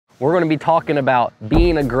we're gonna be talking about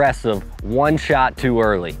being aggressive one shot too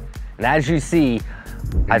early. And as you see,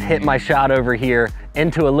 I've hit my shot over here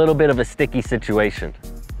into a little bit of a sticky situation.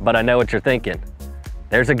 But I know what you're thinking.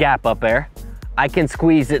 There's a gap up there. I can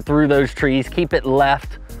squeeze it through those trees, keep it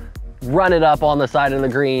left, run it up on the side of the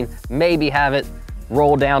green, maybe have it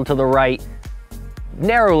roll down to the right,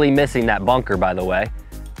 narrowly missing that bunker, by the way,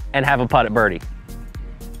 and have a putt at birdie.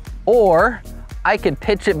 Or I could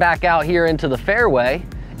pitch it back out here into the fairway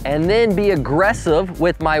and then be aggressive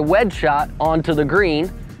with my wedge shot onto the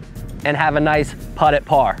green and have a nice putt at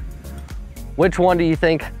par. Which one do you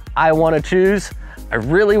think I want to choose? I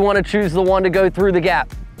really want to choose the one to go through the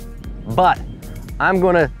gap, but I'm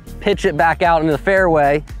going to pitch it back out into the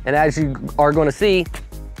fairway, and as you are going to see,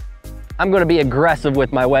 I'm going to be aggressive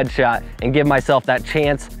with my wedge shot and give myself that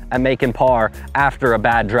chance at making par after a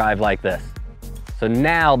bad drive like this. So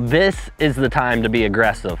now this is the time to be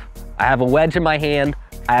aggressive. I have a wedge in my hand.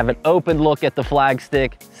 I have an open look at the flag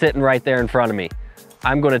stick sitting right there in front of me.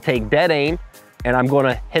 I'm going to take dead aim and I'm going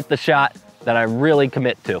to hit the shot that I really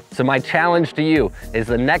commit to. So my challenge to you is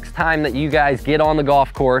the next time that you guys get on the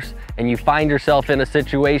golf course and you find yourself in a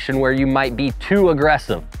situation where you might be too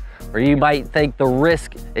aggressive, or you might think the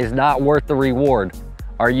risk is not worth the reward,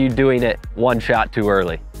 are you doing it one shot too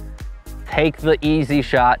early? Take the easy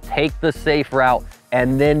shot, take the safe route,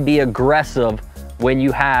 and then be aggressive when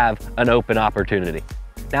you have an open opportunity.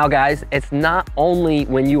 Now guys, it's not only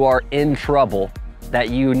when you are in trouble that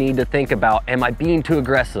you need to think about, am I being too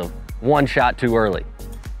aggressive? One shot too early.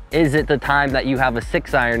 Is it the time that you have a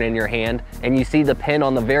 6-iron in your hand and you see the pin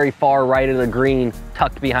on the very far right of the green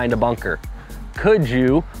tucked behind a bunker? Could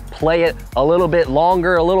you play it a little bit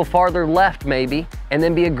longer, a little farther left maybe, and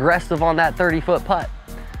then be aggressive on that 30-foot putt?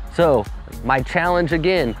 So my challenge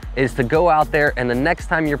again is to go out there and the next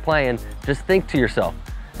time you're playing, just think to yourself,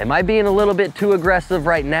 am I being a little bit too aggressive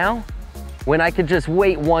right now when I could just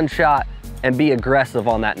wait one shot and be aggressive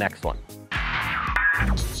on that next one?